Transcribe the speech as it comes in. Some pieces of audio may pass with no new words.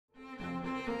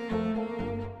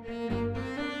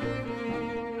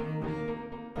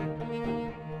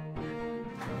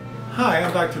Hi,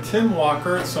 I'm Dr. Tim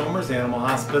Walker at Somers Animal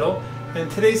Hospital, and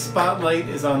today's spotlight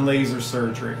is on laser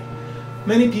surgery.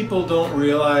 Many people don't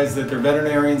realize that there are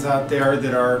veterinarians out there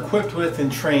that are equipped with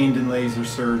and trained in laser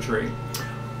surgery.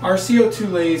 Our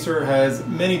CO2 laser has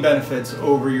many benefits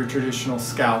over your traditional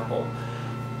scalpel.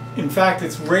 In fact,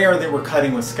 it's rare that we're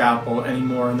cutting with scalpel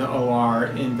anymore in the OR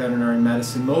in veterinary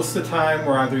medicine. Most of the time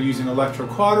we're either using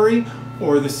electrocautery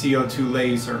or the CO2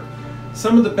 laser.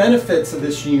 Some of the benefits of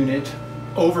this unit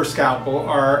over scalpel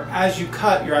are, as you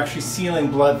cut, you're actually sealing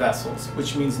blood vessels,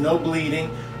 which means no bleeding,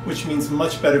 which means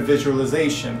much better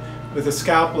visualization. With a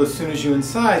scalpel, as soon as you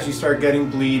incise, you start getting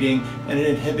bleeding, and it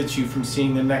inhibits you from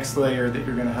seeing the next layer that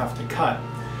you're going to have to cut.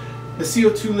 The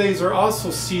CO2 laser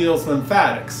also seals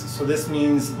lymphatics, so this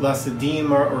means less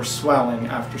edema or swelling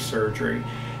after surgery.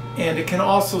 And it can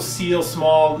also seal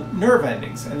small nerve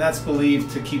endings, and that's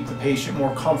believed to keep the patient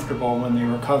more comfortable when they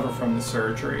recover from the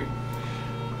surgery.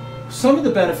 Some of the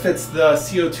benefits the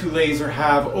CO2 laser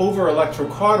have over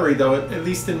electrocautery, though, at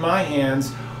least in my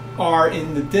hands, are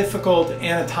in the difficult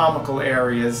anatomical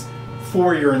areas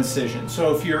for your incision.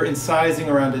 So if you're incising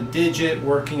around a digit,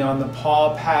 working on the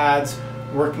paw pads,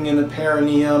 working in the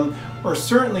perineum, or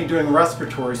certainly doing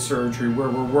respiratory surgery where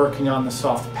we're working on the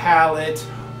soft palate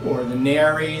or the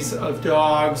nares of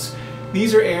dogs,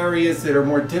 these are areas that are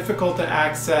more difficult to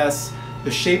access. The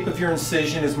shape of your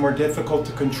incision is more difficult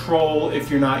to control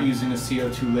if you're not using a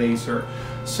CO2 laser.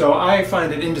 So I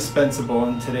find it indispensable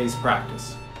in today's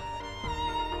practice.